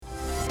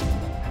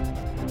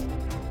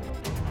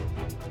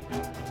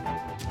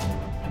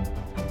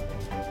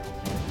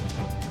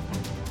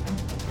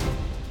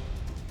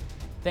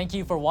Thank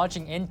you for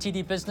watching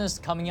NTD Business.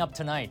 Coming up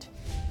tonight,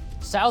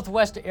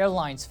 Southwest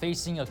Airlines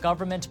facing a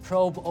government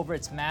probe over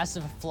its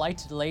massive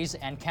flight delays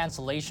and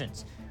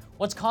cancellations.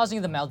 What's causing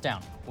the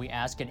meltdown? We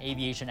ask an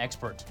aviation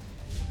expert.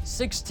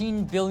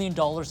 $16 billion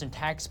in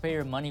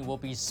taxpayer money will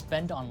be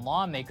spent on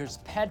lawmakers'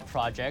 pet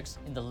projects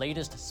in the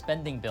latest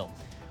spending bill.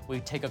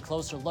 We take a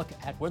closer look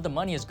at where the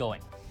money is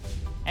going.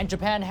 And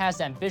Japan has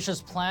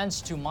ambitious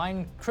plans to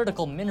mine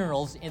critical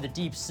minerals in the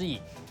deep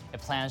sea. It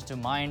plans to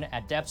mine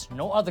at depths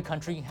no other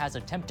country has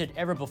attempted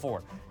ever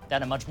before.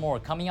 That and much more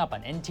coming up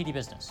on NTD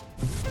Business.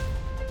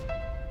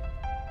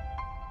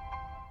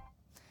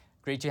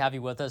 Great to have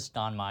you with us,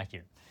 Don Ma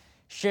here.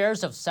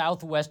 Shares of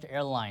Southwest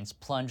Airlines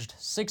plunged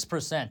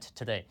 6%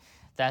 today.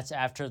 That's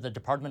after the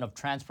Department of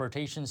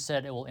Transportation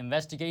said it will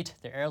investigate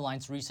the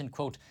airline's recent,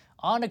 quote,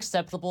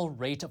 unacceptable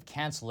rate of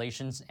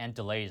cancellations and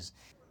delays.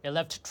 It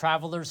left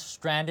travelers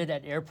stranded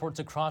at airports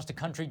across the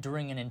country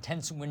during an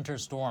intense winter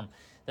storm.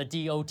 The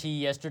DOT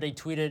yesterday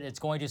tweeted it's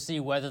going to see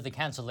whether the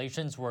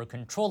cancellations were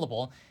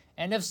controllable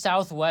and if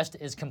Southwest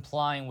is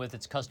complying with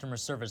its customer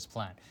service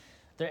plan.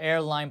 The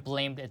airline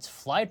blamed its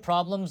flight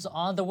problems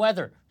on the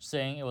weather,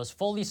 saying it was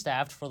fully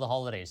staffed for the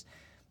holidays.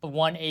 But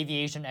one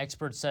aviation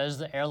expert says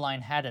the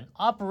airline had an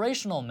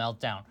operational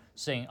meltdown,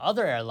 saying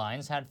other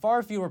airlines had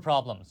far fewer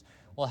problems.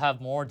 We'll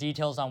have more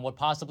details on what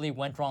possibly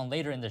went wrong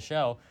later in the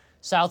show.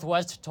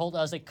 Southwest told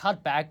us it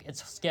cut back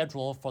its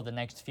schedule for the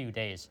next few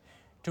days.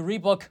 To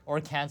rebook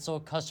or cancel,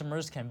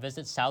 customers can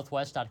visit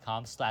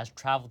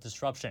southwest.com/travel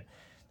disruption.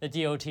 The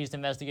DOT's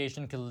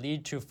investigation could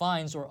lead to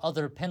fines or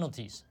other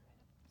penalties.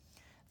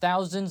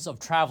 Thousands of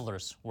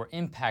travelers were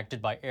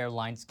impacted by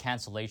airlines'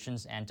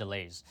 cancellations and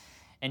delays.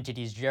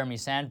 NTD's Jeremy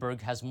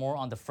Sandberg has more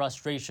on the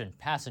frustration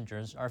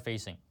passengers are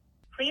facing.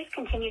 Please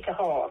continue to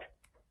hold.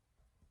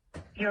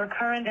 Your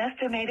current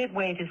estimated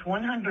wait is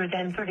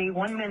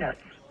 131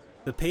 minutes.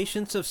 The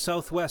patience of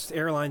Southwest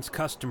Airlines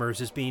customers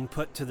is being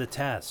put to the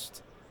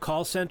test.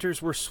 Call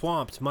centers were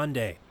swamped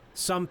Monday.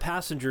 Some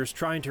passengers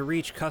trying to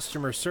reach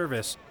customer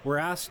service were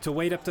asked to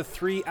wait up to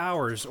 3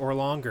 hours or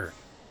longer.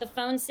 The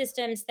phone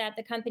systems that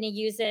the company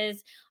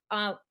uses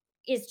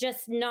is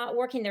just not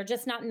working. They're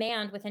just not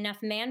manned with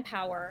enough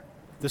manpower.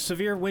 The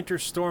severe winter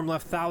storm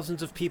left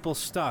thousands of people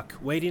stuck,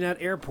 waiting at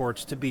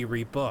airports to be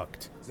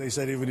rebooked. They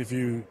said even if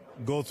you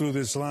go through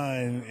this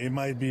line, it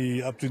might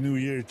be up to New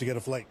Year to get a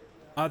flight.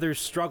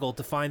 Others struggled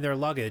to find their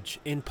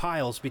luggage in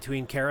piles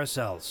between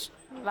carousels.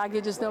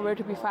 Luggage is nowhere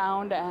to be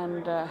found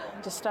and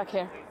just stuck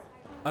here.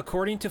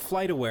 According to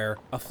FlightAware,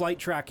 a flight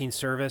tracking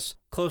service,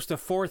 close to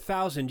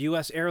 4,000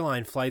 U.S.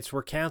 airline flights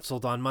were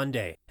canceled on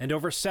Monday and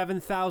over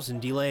 7,000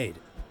 delayed.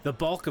 The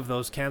bulk of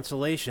those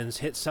cancellations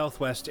hit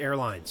Southwest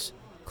Airlines.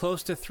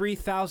 Close to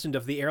 3,000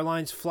 of the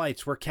airline's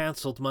flights were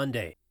canceled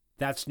Monday.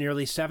 That's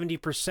nearly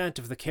 70%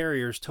 of the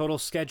carrier's total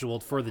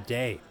scheduled for the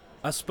day.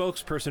 A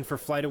spokesperson for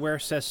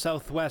FlightAware says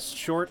Southwest's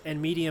short and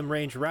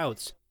medium-range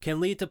routes can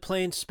lead to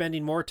planes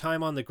spending more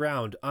time on the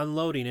ground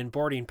unloading and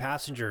boarding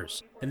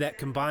passengers, and that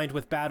combined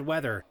with bad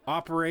weather,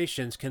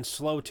 operations can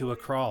slow to a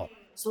crawl.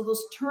 So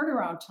those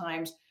turnaround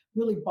times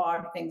really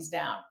bog things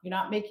down. You're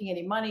not making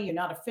any money, you're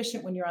not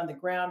efficient when you're on the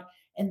ground,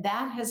 and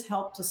that has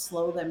helped to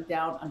slow them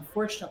down,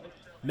 unfortunately.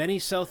 Many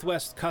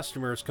Southwest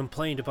customers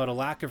complained about a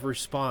lack of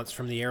response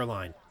from the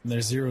airline.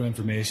 There's zero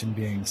information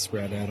being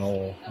spread at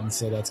all, and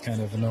so that's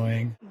kind of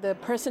annoying. The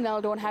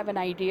personnel don't have an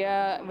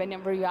idea.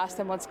 Whenever you ask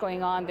them what's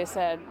going on, they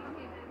said,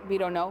 we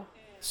don't know.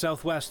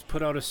 Southwest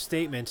put out a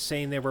statement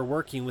saying they were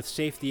working with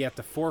safety at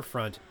the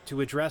forefront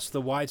to address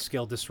the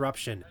wide-scale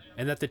disruption,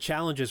 and that the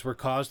challenges were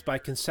caused by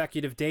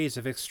consecutive days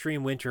of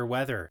extreme winter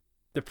weather.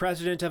 The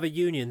president of a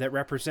union that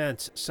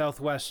represents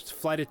Southwest's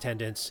flight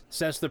attendants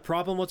says the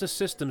problem was a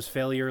systems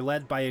failure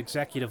led by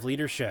executive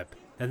leadership,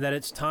 and that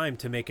it's time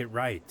to make it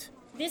right.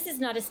 This is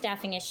not a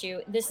staffing issue.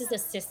 This is a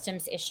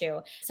systems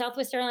issue.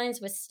 Southwest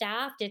Airlines was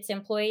staffed. Its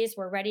employees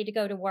were ready to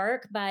go to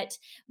work. But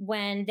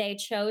when they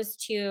chose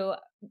to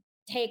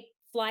take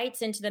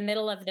flights into the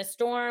middle of the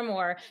storm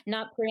or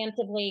not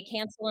preemptively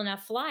cancel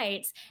enough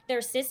flights,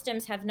 their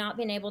systems have not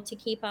been able to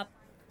keep up.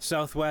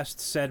 Southwest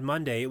said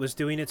Monday it was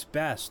doing its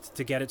best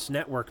to get its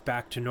network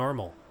back to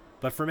normal.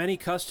 But for many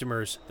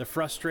customers, the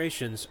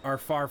frustrations are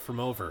far from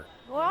over.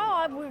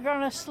 Well, we're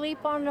going to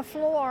sleep on the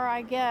floor,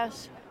 I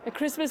guess. The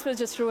Christmas was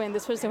just ruined.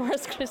 This was the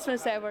worst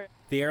Christmas ever.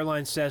 The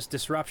airline says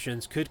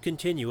disruptions could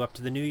continue up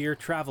to the New Year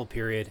travel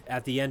period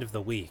at the end of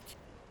the week.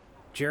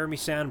 Jeremy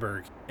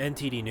Sandberg,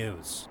 NTD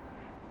News.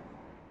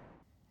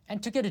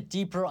 And to get a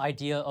deeper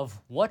idea of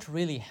what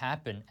really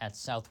happened at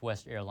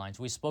Southwest Airlines,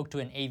 we spoke to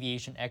an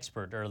aviation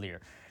expert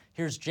earlier.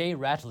 Here's Jay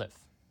Ratliff.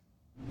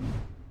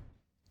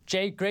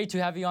 Jay, great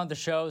to have you on the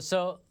show.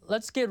 So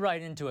let's get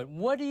right into it.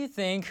 What do you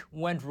think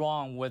went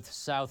wrong with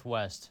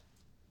Southwest?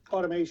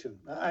 Automation.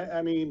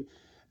 I mean,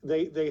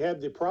 they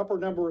had the proper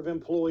number of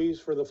employees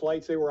for the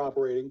flights they were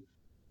operating.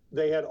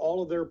 They had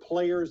all of their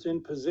players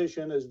in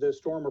position as the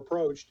storm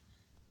approached.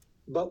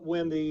 But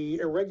when the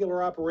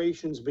irregular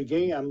operations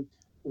began,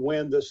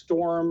 when the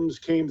storms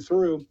came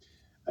through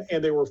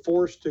and they were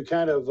forced to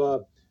kind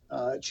of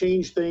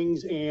change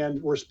things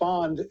and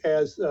respond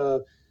as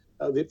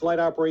the flight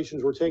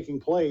operations were taking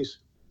place,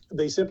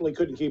 they simply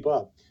couldn't keep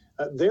up.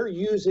 They're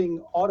using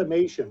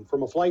automation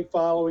from a flight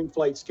following,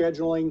 flight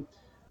scheduling,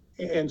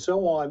 and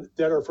so on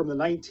that are from the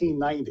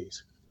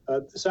 1990s.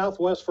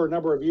 Southwest for a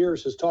number of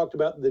years has talked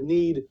about the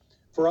need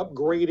for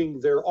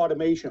upgrading their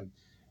automation.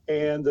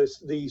 And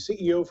the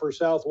CEO for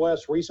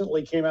Southwest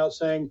recently came out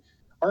saying,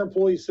 our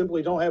employees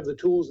simply don't have the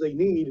tools they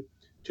need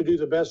to do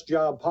the best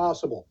job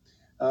possible.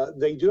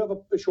 They do have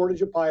a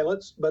shortage of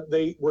pilots, but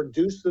they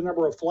reduced the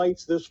number of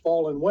flights this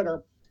fall and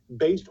winter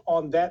based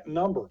on that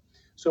number.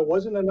 So it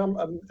wasn't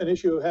an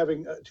issue of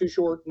having a too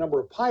short number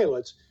of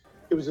pilots.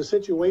 It was a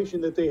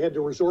situation that they had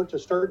to resort to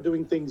start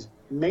doing things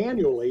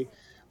manually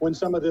when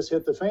some of this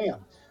hit the fan.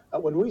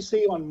 When we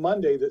see on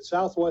Monday that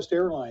Southwest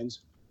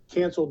Airlines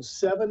canceled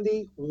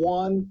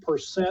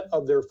 71%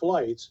 of their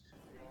flights,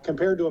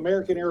 compared to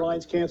American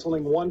Airlines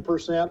canceling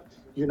 1%,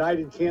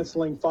 United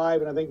canceling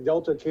 5%, and I think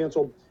Delta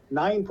canceled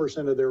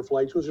 9% of their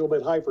flights, which is a little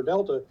bit high for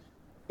Delta.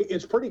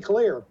 It's pretty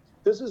clear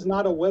this is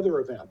not a weather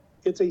event.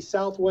 It's a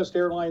Southwest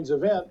Airlines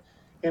event,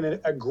 and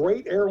a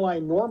great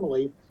airline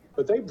normally,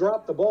 but they've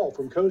dropped the ball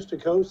from coast to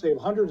coast. They have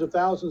hundreds of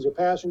thousands of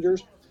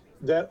passengers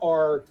that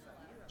are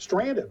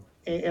stranded.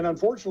 And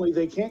unfortunately,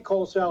 they can't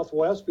call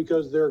Southwest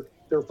because their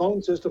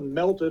phone system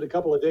melted a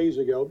couple of days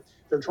ago.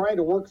 They're trying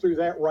to work through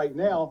that right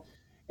now.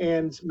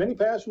 And many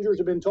passengers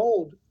have been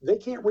told they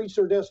can't reach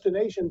their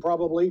destination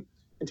probably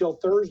until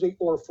Thursday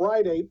or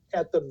Friday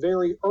at the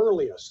very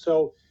earliest.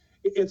 So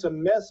it's a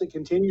mess that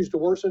continues to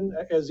worsen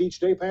as each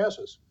day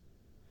passes.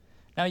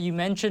 Now, you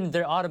mentioned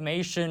their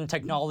automation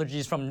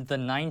technologies from the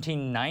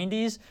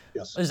 1990s.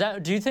 Yes.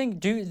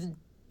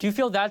 Do you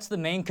feel that's the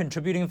main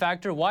contributing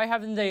factor? Why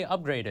haven't they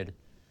upgraded?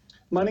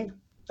 Money.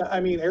 I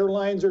mean,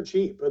 airlines are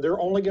cheap. They're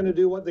only going to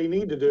do what they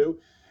need to do.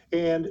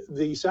 And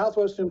the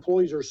Southwest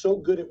employees are so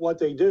good at what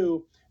they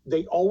do,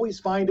 they always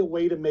find a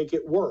way to make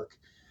it work.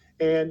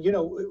 And, you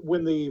know,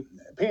 when the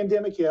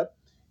pandemic hit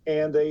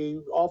and they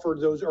offered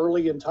those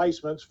early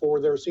enticements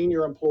for their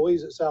senior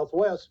employees at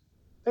Southwest,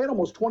 they had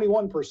almost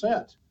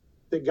 21%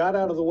 that got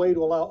out of the way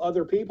to allow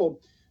other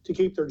people to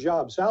keep their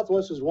jobs.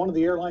 Southwest is one of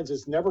the airlines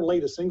that's never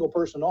laid a single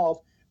person off.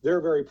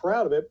 They're very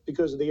proud of it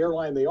because of the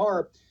airline they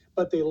are,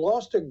 but they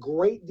lost a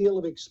great deal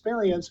of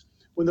experience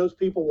when those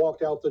people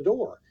walked out the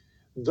door.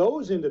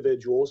 Those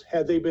individuals,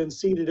 had they been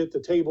seated at the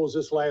tables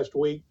this last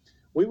week,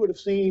 we would have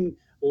seen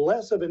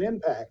less of an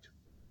impact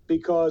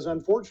because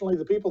unfortunately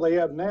the people they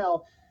have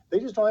now, they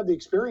just don't have the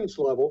experience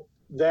level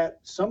that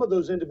some of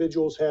those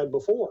individuals had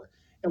before.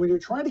 And when you're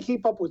trying to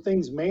keep up with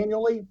things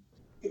manually,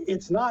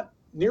 it's not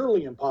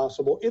nearly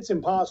impossible. It's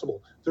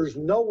impossible. There's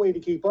no way to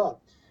keep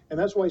up. And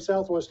that's why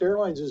Southwest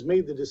Airlines has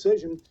made the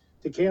decision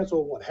to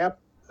cancel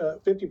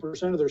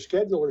 50% of their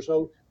schedule or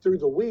so through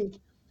the week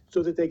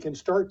so that they can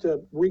start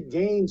to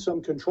regain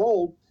some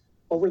control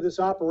over this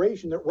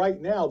operation that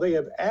right now they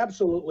have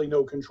absolutely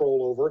no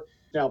control over.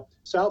 Now,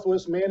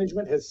 Southwest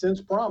management has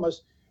since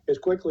promised as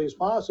quickly as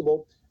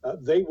possible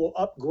they will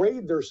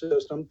upgrade their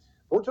system.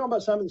 We're talking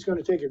about something that's going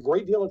to take a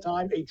great deal of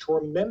time, a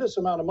tremendous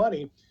amount of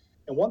money.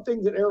 And one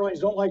thing that airlines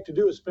don't like to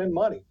do is spend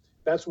money.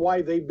 That's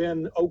why they've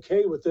been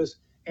okay with this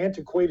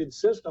antiquated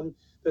system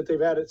that they've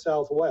had at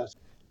Southwest.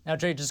 Now,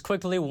 Jay, just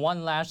quickly,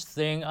 one last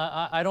thing.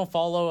 I don't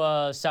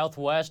follow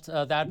Southwest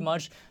that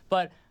much,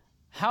 but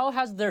how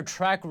has their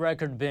track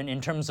record been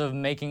in terms of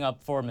making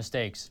up for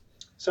mistakes?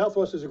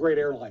 Southwest is a great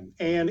airline.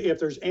 And if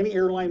there's any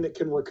airline that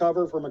can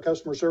recover from a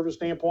customer service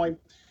standpoint,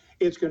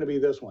 it's going to be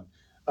this one.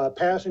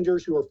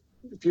 Passengers who are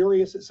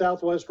furious at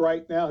Southwest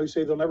right now, who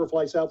say they'll never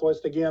fly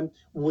Southwest again,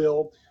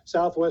 will.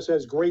 Southwest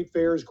has great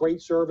fares,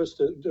 great service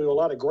to a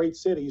lot of great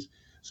cities.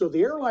 So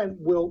the airline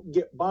will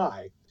get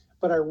by.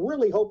 But I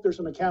really hope there's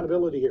some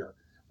accountability here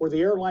where the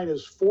airline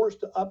is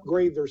forced to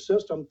upgrade their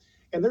system.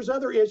 And there's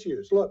other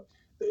issues. Look,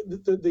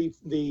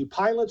 the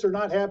pilots are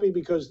not happy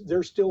because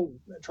they're still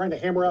trying to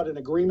hammer out an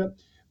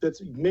agreement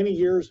that's many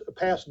years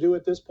past due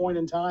at this point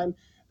in time.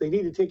 They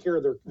need to take care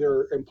of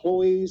their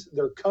employees,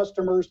 their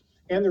customers,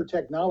 and their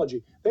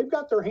technology. They've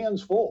got their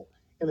hands full.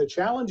 And the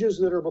challenges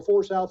that are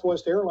before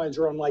Southwest Airlines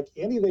are unlike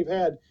any they've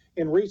had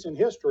in recent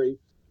history.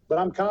 But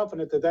I'm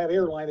confident that that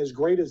airline, as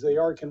great as they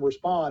are, can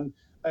respond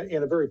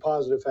in a very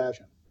positive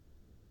fashion.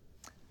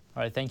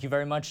 All right, thank you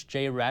very much,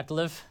 Jay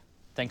Ratliff.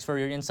 Thanks for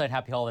your insight.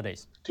 Happy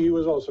holidays. To you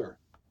as well, sir.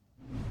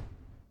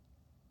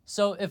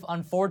 So if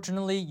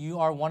unfortunately you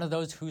are one of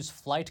those whose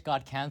flight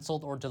got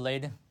canceled or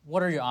delayed,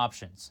 what are your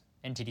options?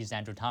 NTD's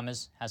Andrew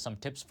Thomas has some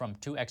tips from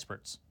two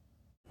experts.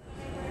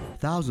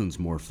 Thousands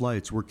more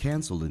flights were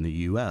canceled in the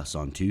U.S.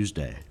 on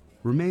Tuesday.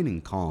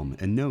 Remaining calm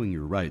and knowing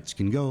your rights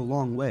can go a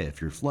long way if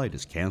your flight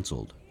is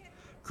canceled.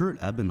 Kurt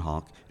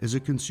Ebenhock is a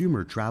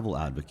consumer travel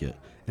advocate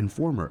and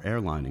former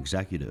airline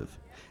executive,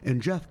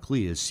 and Jeff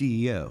Klee is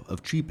CEO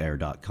of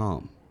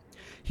CheapAir.com.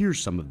 Here's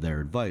some of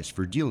their advice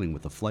for dealing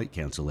with a flight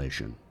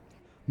cancellation.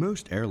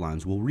 Most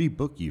airlines will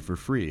rebook you for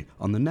free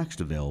on the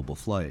next available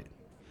flight.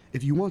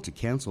 If you want to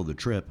cancel the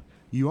trip,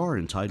 you are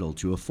entitled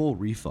to a full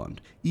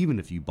refund, even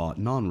if you bought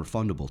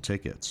non-refundable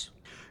tickets.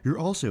 You're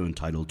also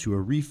entitled to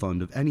a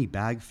refund of any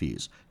bag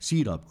fees,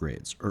 seat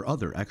upgrades, or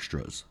other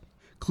extras.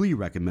 CLE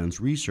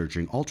recommends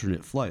researching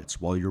alternate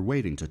flights while you're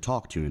waiting to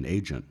talk to an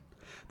agent.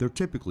 They're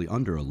typically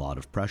under a lot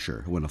of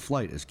pressure when a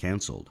flight is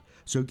canceled,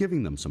 so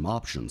giving them some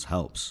options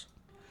helps.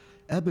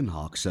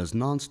 Ebenhock says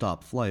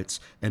nonstop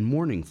flights and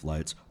morning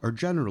flights are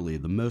generally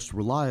the most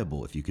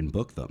reliable if you can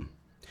book them.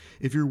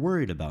 If you're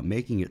worried about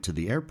making it to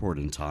the airport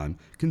in time,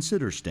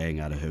 consider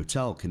staying at a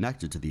hotel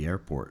connected to the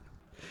airport.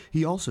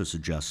 He also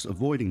suggests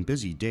avoiding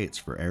busy dates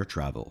for air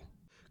travel.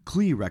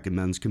 CLE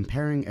recommends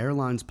comparing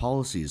airlines'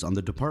 policies on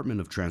the Department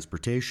of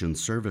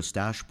Transportation's service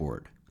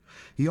dashboard.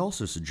 He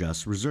also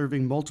suggests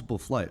reserving multiple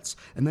flights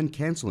and then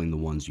canceling the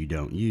ones you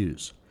don't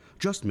use.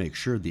 Just make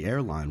sure the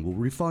airline will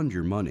refund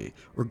your money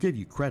or give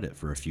you credit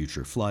for a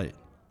future flight.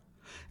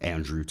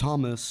 Andrew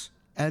Thomas,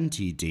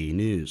 NTD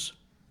News.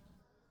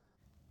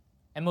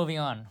 And moving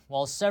on,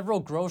 while several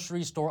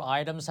grocery store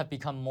items have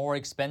become more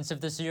expensive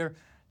this year,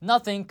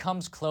 nothing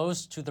comes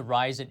close to the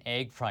rise in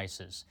egg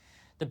prices.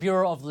 The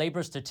Bureau of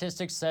Labor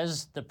Statistics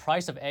says the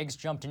price of eggs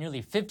jumped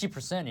nearly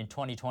 50% in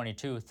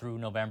 2022 through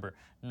November,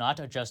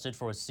 not adjusted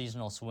for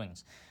seasonal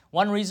swings.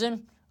 One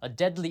reason? A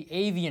deadly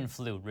avian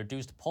flu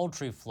reduced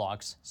poultry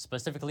flocks,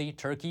 specifically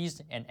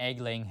turkeys and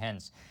egg-laying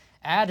hens.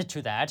 Add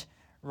to that,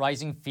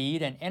 rising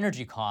feed and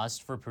energy costs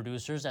for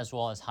producers as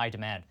well as high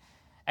demand.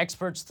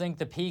 Experts think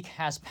the peak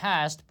has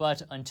passed,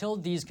 but until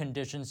these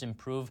conditions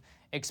improve,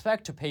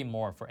 expect to pay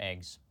more for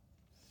eggs.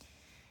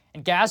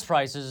 And gas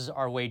prices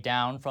are way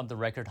down from the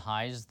record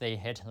highs they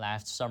hit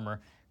last summer,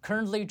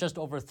 currently just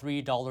over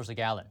 $3 a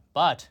gallon.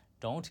 But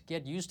don't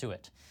get used to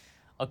it.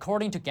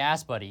 According to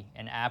GasBuddy,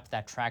 an app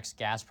that tracks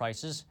gas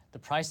prices, the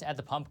price at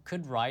the pump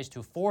could rise to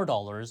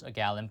 $4 a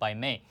gallon by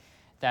May.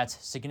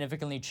 That's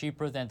significantly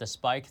cheaper than the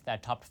spike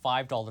that topped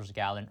 $5 a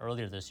gallon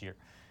earlier this year.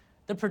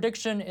 The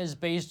prediction is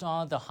based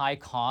on the high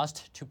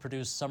cost to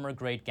produce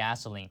summer-grade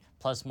gasoline,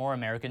 plus more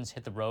Americans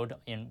hit the road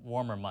in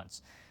warmer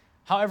months.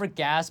 However,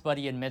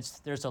 GasBuddy admits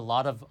there's a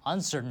lot of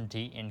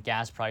uncertainty in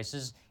gas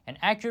prices, and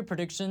accurate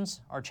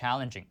predictions are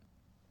challenging.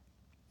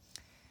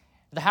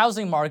 The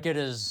housing market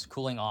is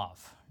cooling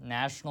off.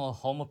 National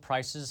home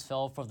prices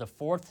fell for the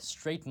fourth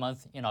straight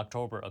month in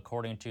October,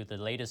 according to the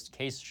latest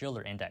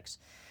Case-Shiller Index.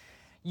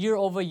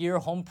 Year-over-year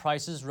home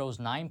prices rose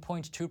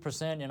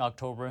 9.2% in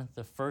October,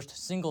 the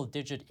first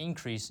single-digit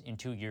increase in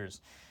 2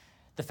 years.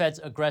 The Fed's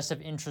aggressive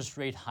interest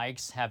rate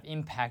hikes have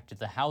impacted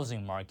the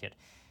housing market.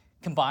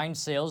 Combined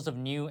sales of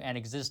new and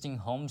existing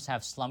homes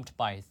have slumped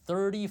by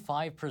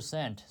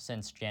 35%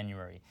 since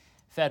January.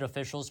 Fed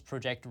officials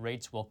project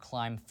rates will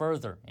climb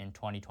further in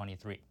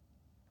 2023.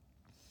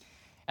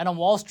 And on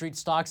Wall Street,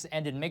 stocks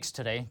ended mixed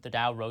today. The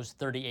Dow rose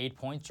 38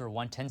 points or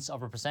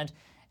 0.1%.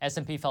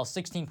 S&P fell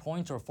 16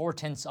 points or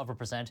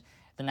 0.4%.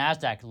 The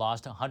Nasdaq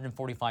lost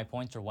 145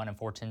 points or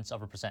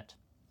 1.4%.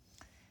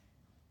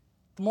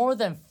 The more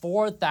than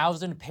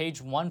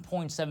 4,000-page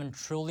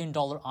 $1.7 trillion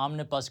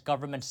omnibus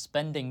government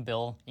spending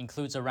bill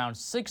includes around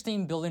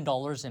 $16 billion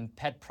in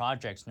pet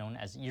projects known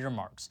as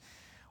earmarks.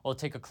 We'll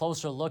take a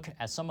closer look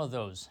at some of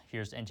those.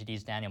 Here's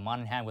NTD's Daniel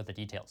Monahan with the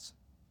details.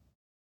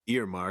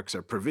 Earmarks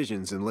are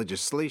provisions in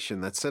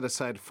legislation that set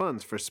aside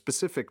funds for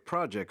specific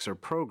projects or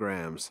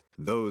programs.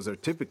 Those are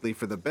typically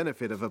for the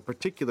benefit of a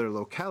particular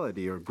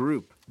locality or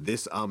group.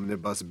 This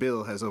omnibus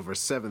bill has over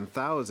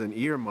 7,000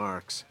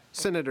 earmarks.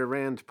 Senator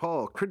Rand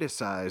Paul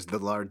criticized the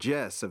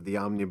largesse of the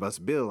omnibus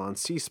bill on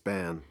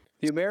C-SPAN.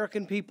 The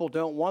American people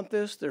don't want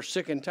this. They're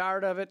sick and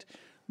tired of it.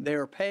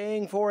 They're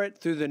paying for it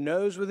through the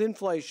nose with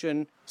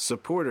inflation.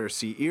 Supporters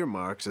see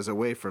earmarks as a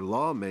way for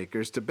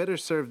lawmakers to better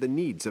serve the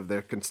needs of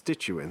their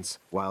constituents,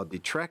 while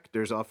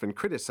detractors often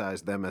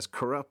criticize them as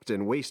corrupt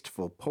and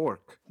wasteful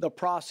pork. The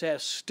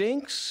process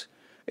stinks.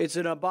 It's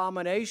an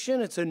abomination.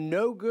 It's a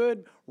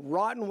no-good,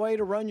 rotten way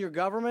to run your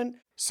government.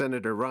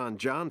 Senator Ron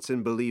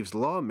Johnson believes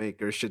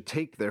lawmakers should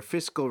take their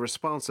fiscal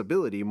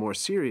responsibility more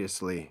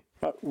seriously.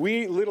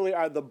 We literally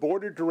are the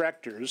board of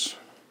directors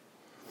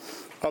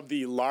of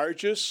the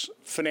largest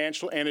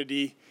financial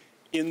entity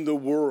in the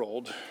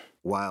world.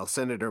 While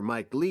Senator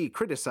Mike Lee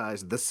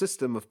criticized the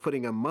system of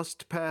putting a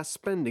must-pass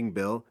spending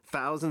bill,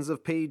 thousands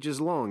of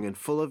pages long and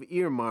full of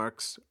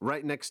earmarks,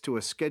 right next to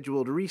a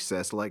scheduled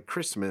recess like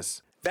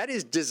Christmas. That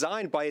is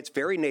designed by its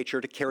very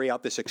nature to carry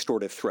out this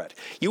extortive threat.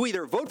 You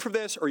either vote for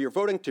this or you're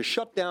voting to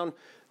shut down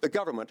the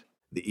government.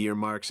 The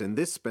earmarks in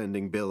this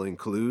spending bill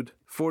include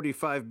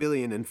 $45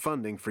 billion in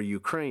funding for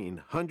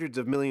Ukraine, hundreds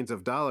of millions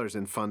of dollars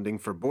in funding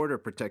for border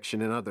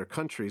protection in other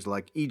countries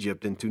like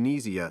Egypt and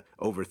Tunisia,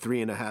 over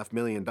 $3.5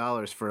 million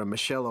for a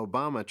Michelle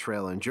Obama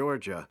trail in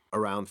Georgia,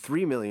 around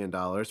 $3 million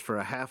for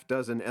a half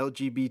dozen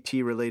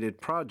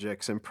LGBT-related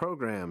projects and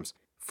programs,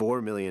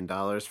 $4 million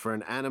for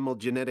an animal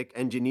genetic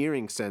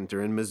engineering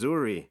center in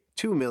Missouri,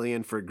 $2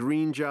 million for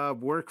green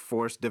job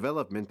workforce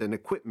development and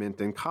equipment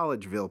in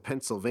Collegeville,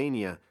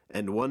 Pennsylvania,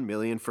 and $1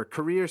 million for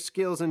career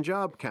skills and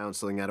job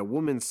counseling at a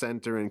women's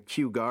center in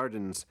Kew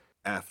Gardens.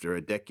 After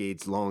a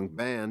decades-long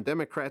ban,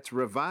 Democrats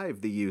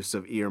revived the use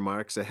of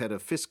earmarks ahead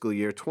of fiscal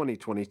year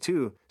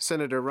 2022.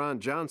 Senator Ron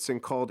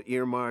Johnson called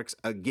earmarks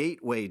a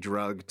gateway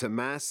drug to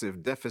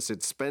massive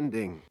deficit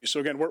spending. So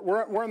again,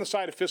 we're on the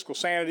side of fiscal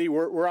sanity.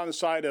 We're on the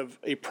side of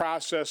a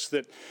process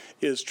that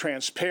is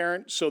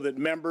transparent so that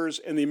members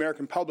and the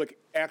American public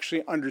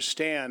actually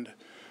understand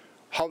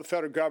how the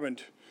federal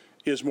government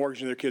is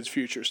mortgaging their kids'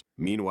 futures.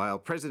 Meanwhile,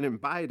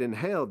 President Biden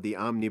hailed the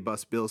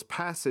omnibus bill's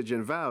passage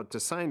and vowed to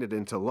sign it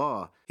into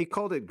law. He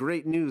called it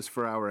great news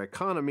for our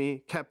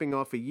economy, capping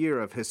off a year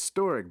of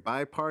historic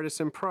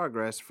bipartisan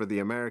progress for the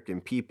American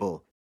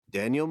people.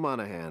 Daniel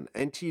Monahan,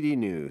 NTD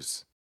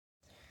News.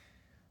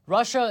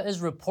 Russia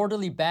is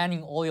reportedly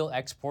banning oil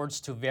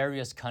exports to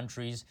various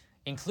countries,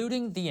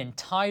 including the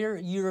entire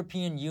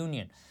European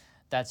Union.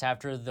 That's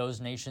after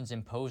those nations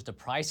imposed a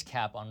price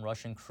cap on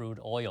Russian crude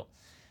oil.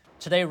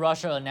 Today,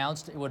 Russia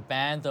announced it would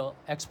ban the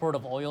export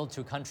of oil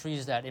to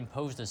countries that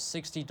imposed a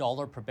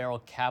 $60 per barrel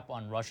cap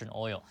on Russian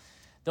oil.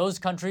 Those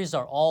countries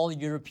are all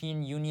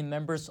European Union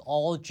members,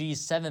 all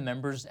G7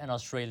 members, and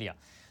Australia.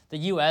 The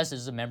U.S.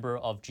 is a member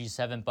of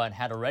G7 but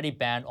had already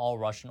banned all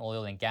Russian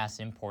oil and gas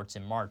imports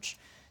in March.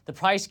 The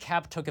price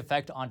cap took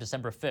effect on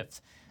December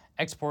 5th.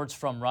 Exports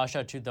from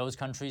Russia to those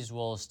countries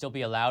will still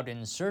be allowed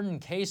in certain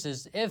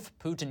cases if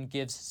Putin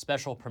gives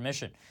special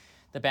permission.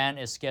 The ban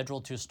is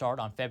scheduled to start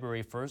on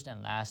February 1st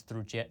and last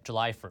through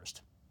July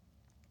 1st.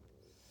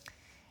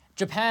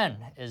 Japan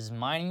is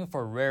mining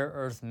for rare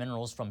earth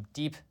minerals from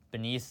deep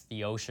beneath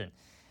the ocean.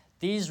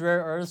 These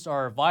rare earths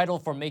are vital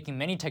for making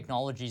many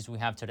technologies we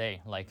have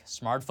today, like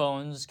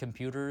smartphones,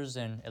 computers,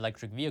 and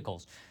electric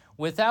vehicles.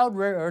 Without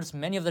rare earths,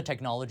 many of the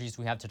technologies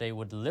we have today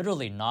would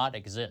literally not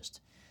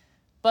exist.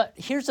 But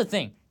here's the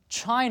thing,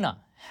 China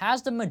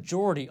has the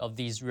majority of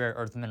these rare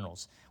earth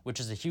minerals, which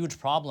is a huge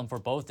problem for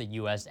both the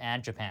US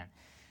and Japan.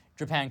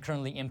 Japan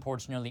currently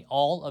imports nearly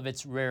all of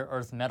its rare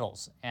earth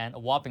metals, and a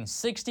whopping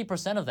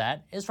 60% of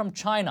that is from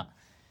China.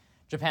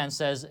 Japan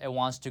says it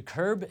wants to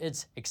curb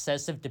its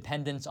excessive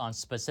dependence on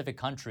specific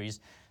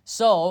countries,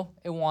 so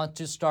it wants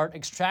to start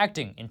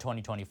extracting in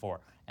 2024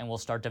 and will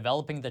start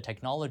developing the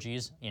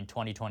technologies in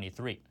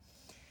 2023.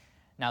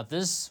 Now,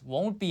 this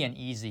won't be an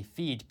easy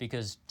feat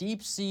because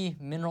deep-sea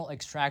mineral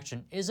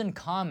extraction isn't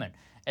common,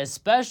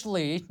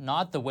 especially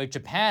not the way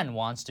Japan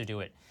wants to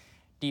do it.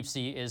 Deep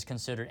sea is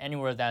considered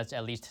anywhere that's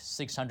at least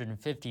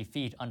 650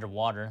 feet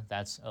underwater.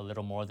 That's a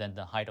little more than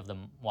the height of the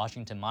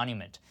Washington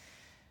Monument.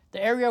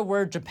 The area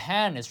where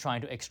Japan is trying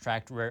to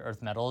extract rare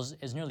earth metals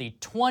is nearly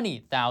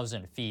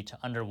 20,000 feet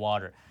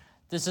underwater.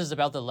 This is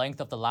about the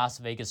length of the Las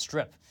Vegas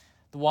Strip.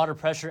 The water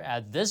pressure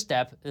at this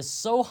depth is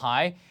so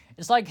high,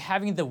 it's like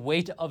having the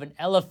weight of an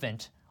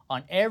elephant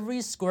on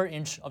every square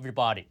inch of your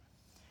body.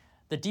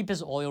 The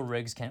deepest oil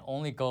rigs can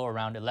only go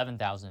around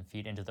 11,000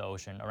 feet into the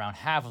ocean, around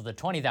half of the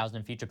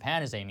 20,000 feet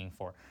Japan is aiming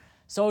for.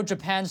 So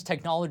Japan's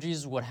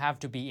technologies would have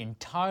to be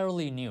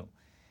entirely new.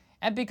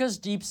 And because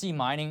deep sea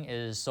mining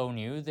is so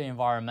new, the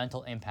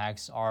environmental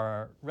impacts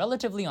are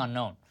relatively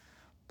unknown.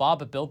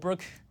 Bob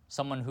Bilbrook,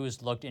 someone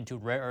who's looked into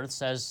rare earths,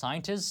 says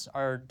scientists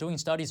are doing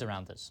studies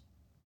around this.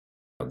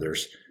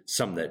 There's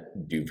some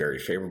that do very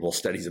favorable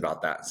studies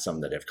about that,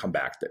 some that have come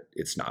back that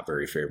it's not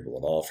very favorable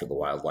at all for the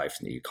wildlife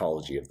and the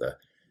ecology of the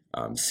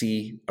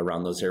sea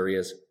around those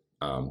areas,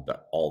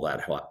 but all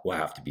that will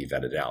have to be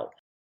vetted out.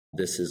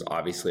 This is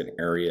obviously an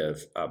area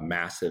of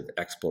massive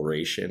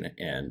exploration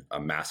and a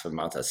massive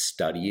amount of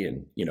study,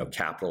 and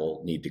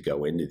capital need to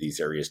go into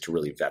these areas to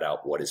really vet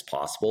out what is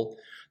possible.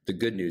 The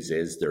good news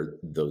is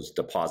those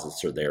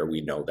deposits are there. We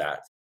know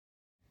that.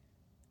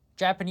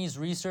 Japanese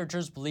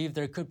researchers believe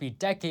there could be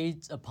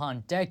decades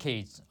upon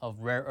decades of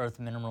rare earth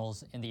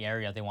minerals in the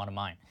area they want to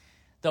mine.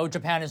 Though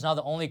Japan is not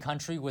the only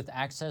country with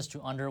access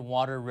to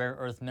underwater rare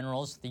earth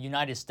minerals, the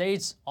United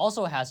States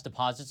also has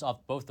deposits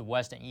off both the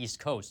west and east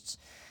coasts.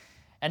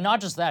 And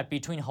not just that,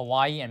 between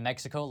Hawaii and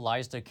Mexico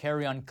lies the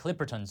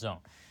Carrion-Clipperton Zone,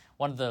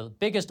 one of the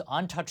biggest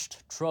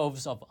untouched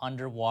troves of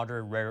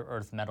underwater rare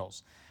earth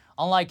metals.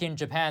 Unlike in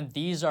Japan,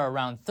 these are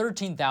around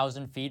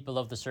 13,000 feet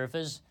below the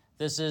surface.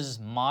 This is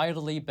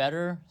mildly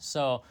better,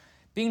 so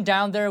being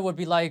down there would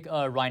be like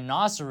a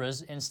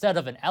rhinoceros instead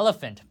of an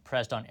elephant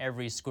pressed on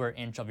every square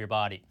inch of your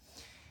body.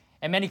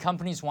 And many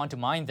companies want to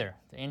mine there.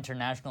 The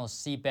International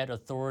Seabed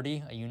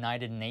Authority, a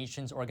United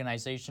Nations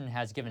organization,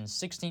 has given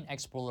 16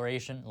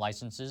 exploration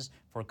licenses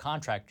for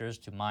contractors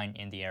to mine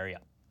in the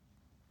area.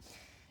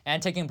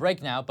 And taking a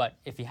break now, but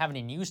if you have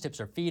any news tips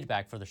or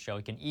feedback for the show,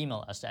 you can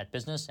email us at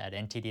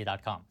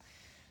business@ntd.com.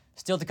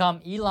 Still to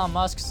come, Elon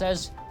Musk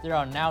says there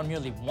are now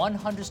nearly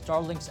 100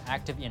 Starlinks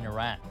active in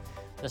Iran.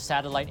 The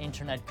satellite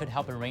internet could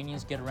help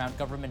Iranians get around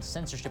government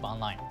censorship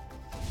online.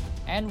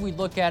 And we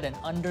look at an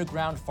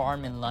underground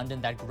farm in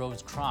London that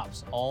grows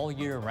crops all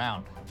year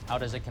round. How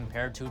does it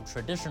compare to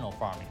traditional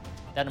farming?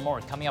 That and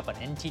more coming up on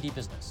NTD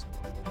Business.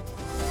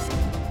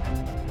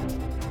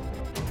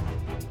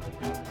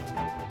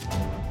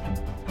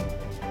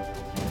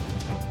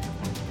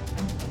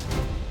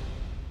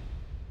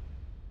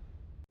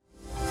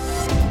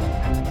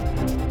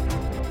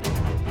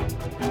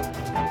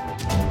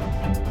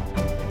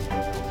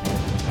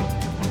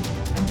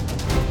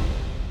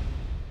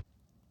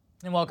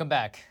 welcome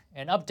back.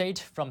 An update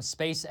from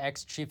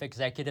SpaceX Chief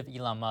Executive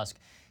Elon Musk.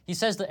 He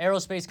says the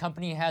aerospace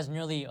company has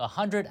nearly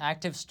 100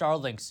 active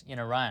Starlinks in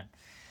Iran.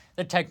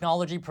 The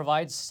technology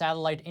provides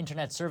satellite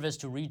internet service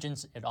to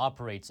regions it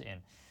operates in.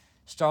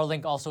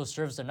 Starlink also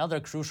serves another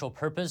crucial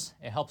purpose.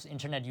 It helps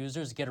internet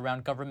users get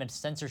around government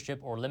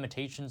censorship or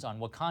limitations on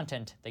what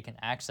content they can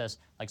access,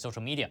 like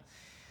social media.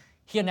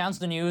 He announced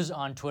the news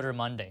on Twitter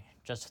Monday,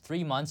 just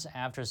 3 months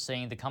after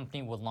saying the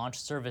company would launch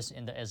service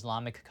in the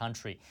Islamic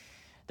country.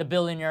 The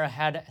billionaire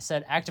had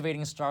said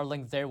activating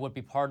Starlink there would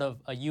be part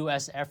of a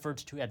U.S. effort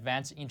to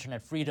advance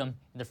internet freedom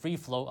and the free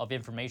flow of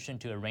information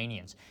to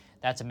Iranians.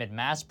 That's amid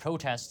mass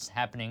protests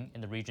happening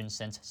in the region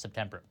since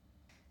September.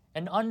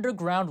 An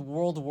underground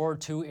World War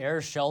II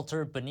air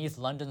shelter beneath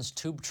London's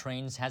tube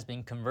trains has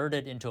been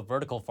converted into a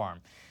vertical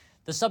farm.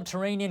 The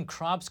subterranean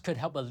crops could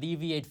help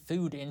alleviate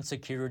food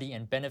insecurity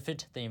and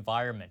benefit the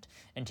environment.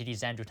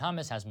 NTD's Andrew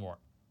Thomas has more.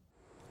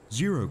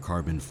 Zero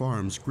Carbon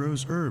Farms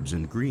grows herbs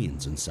and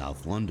greens in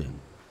South London.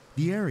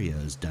 The area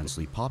is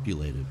densely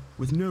populated,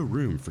 with no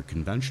room for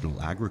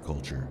conventional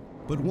agriculture.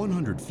 But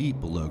 100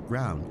 feet below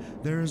ground,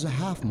 there is a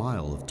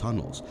half-mile of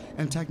tunnels,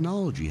 and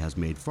technology has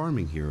made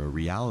farming here a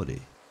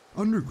reality.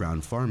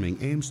 Underground farming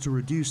aims to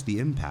reduce the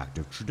impact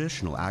of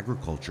traditional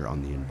agriculture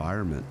on the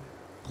environment.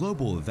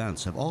 Global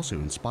events have also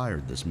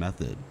inspired this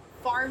method.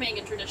 Farming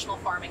and traditional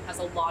farming has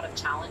a lot of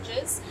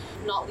challenges,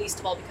 not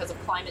least of all because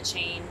of climate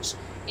change,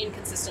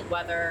 inconsistent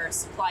weather,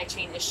 supply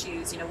chain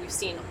issues. We've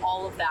seen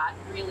all of that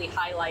really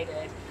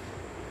highlighted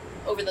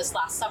over this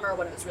last summer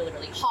when it was really,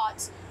 really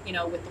hot,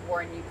 with the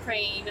war in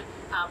Ukraine,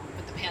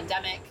 with the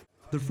pandemic.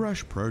 The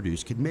fresh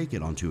produce could make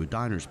it onto a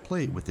diner's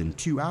plate within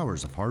 2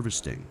 hours of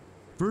harvesting.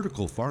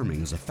 Vertical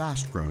farming is a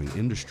fast-growing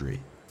industry.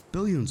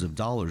 Billions of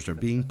dollars are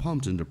being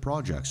pumped into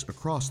projects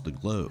across the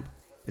globe.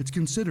 It's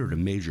considered a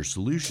major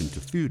solution to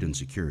food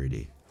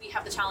insecurity. We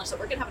have the challenge that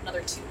we're going to have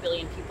another 2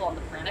 billion people on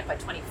the planet by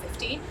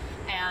 2050,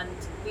 and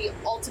we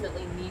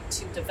ultimately need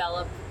to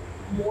develop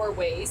more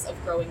ways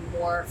of growing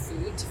more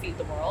food to feed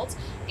the world,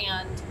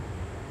 and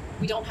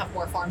we don't have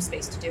more farm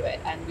space to do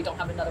it, and we don't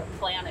have another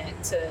planet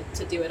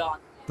to do it on.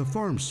 The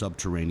farm's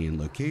subterranean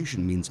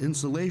location means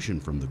insulation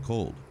from the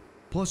cold.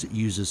 Plus, it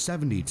uses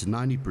 70 to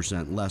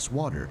 90% less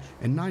water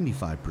and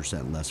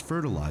 95% less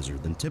fertilizer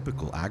than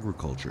typical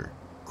agriculture.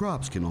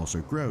 Crops can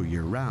also grow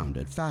year-round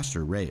at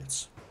faster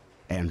rates.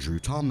 Andrew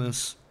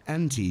Thomas,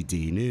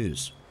 NTD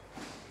News.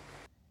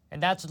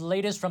 And that's the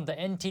latest from the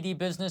NTD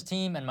business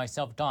team and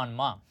myself, Don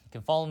Ma. You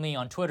can follow me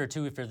on Twitter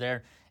too if you're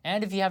there.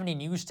 And if you have any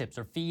news tips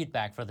or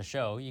feedback for the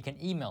show, you can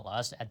email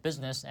us at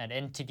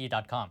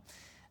business@ntd.com.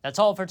 That's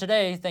all for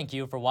today. Thank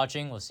you for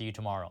watching. We'll see you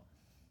tomorrow.